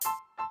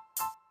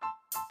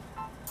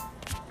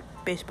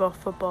baseball,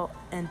 football,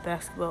 and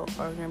basketball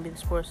are going to be the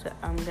sports that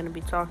I'm going to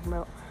be talking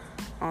about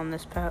on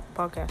this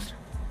podcast.